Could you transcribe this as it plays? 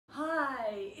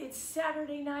It's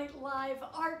Saturday Night Live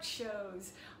art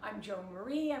shows. I'm Joan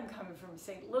Marie, I'm coming from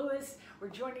St. Louis. We're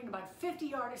joining about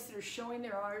 50 artists that are showing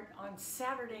their art on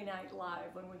Saturday Night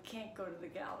Live when we can't go to the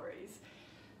galleries.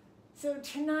 So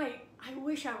tonight, I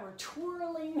wish I were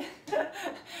twirling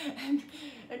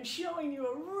and showing you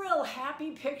a real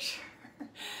happy picture.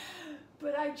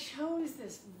 But I chose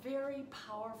this very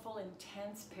powerful,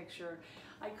 intense picture.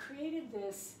 I created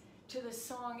this to the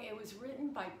song. It was written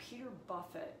by Peter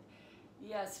Buffett.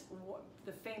 Yes,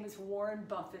 the famous Warren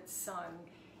Buffett's son.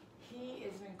 He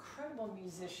is an incredible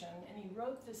musician, and he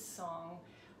wrote this song,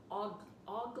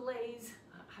 Auglaize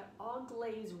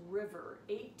River,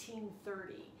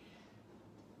 1830.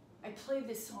 I played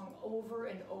this song over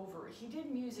and over. He did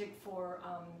music for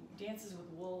Dances with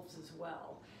Wolves as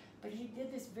well, but he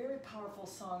did this very powerful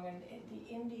song, and the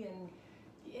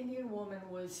Indian woman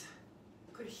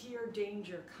could hear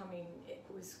danger coming. It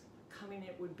was coming.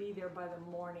 It would be there by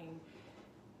the morning.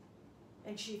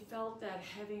 And she felt that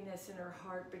heaviness in her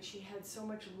heart, but she had so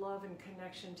much love and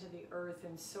connection to the earth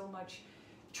and so much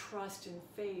trust and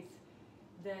faith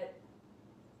that,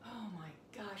 oh my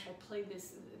gosh, I played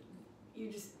this.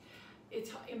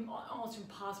 It's almost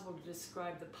impossible to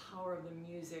describe the power of the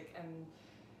music and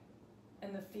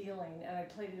the feeling. And I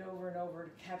played it over and over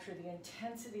to capture the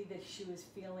intensity that she was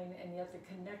feeling, and yet the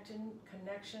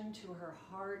connection to her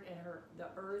heart and the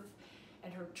earth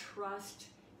and her trust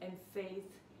and faith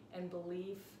and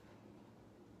belief,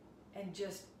 and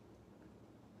just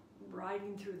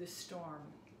riding through the storm.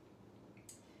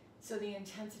 So the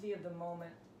intensity of the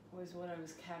moment was what I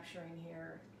was capturing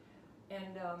here.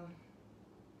 And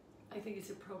I think it's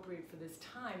appropriate for this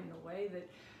time in a way that,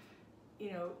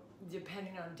 you know,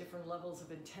 depending on different levels of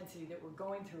intensity that we're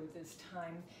going through at this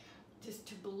time, just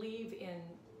to believe in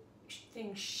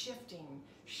things shifting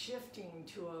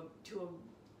to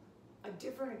a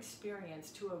different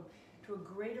experience, to a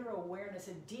greater awareness,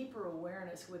 a deeper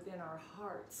awareness within our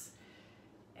hearts.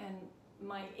 And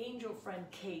my angel friend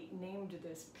Kate named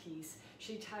this piece.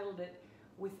 She titled it,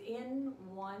 "Within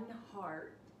One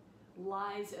Heart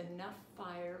Lies Enough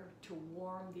Fire to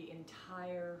Warm the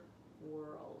Entire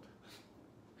World."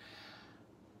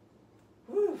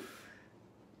 Whew.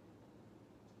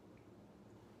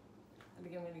 I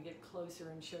think I'm going to get closer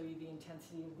and show you the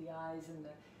intensity of the eyes and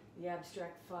the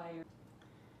abstract fire.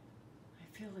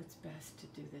 I feel it's best to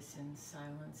do this in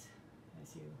silence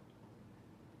as you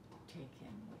take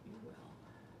in what you will.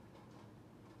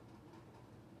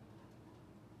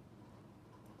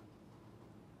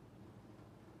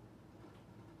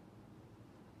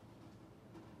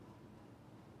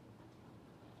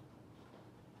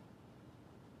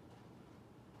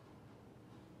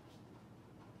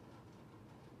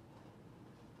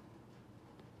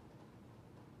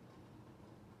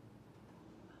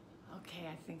 Okay,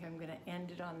 I think I'm going to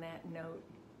end it on that note.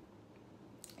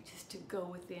 Just to go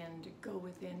within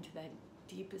to that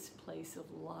deepest place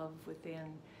of love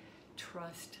within,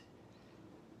 trust,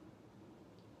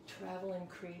 travel in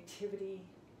creativity,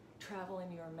 travel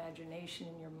in your imagination,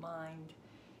 in your mind,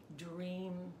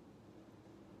 dream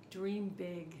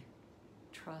big,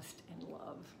 trust and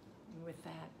love. And with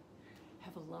that,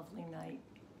 have a lovely night.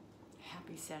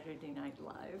 Happy Saturday Night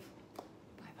Live.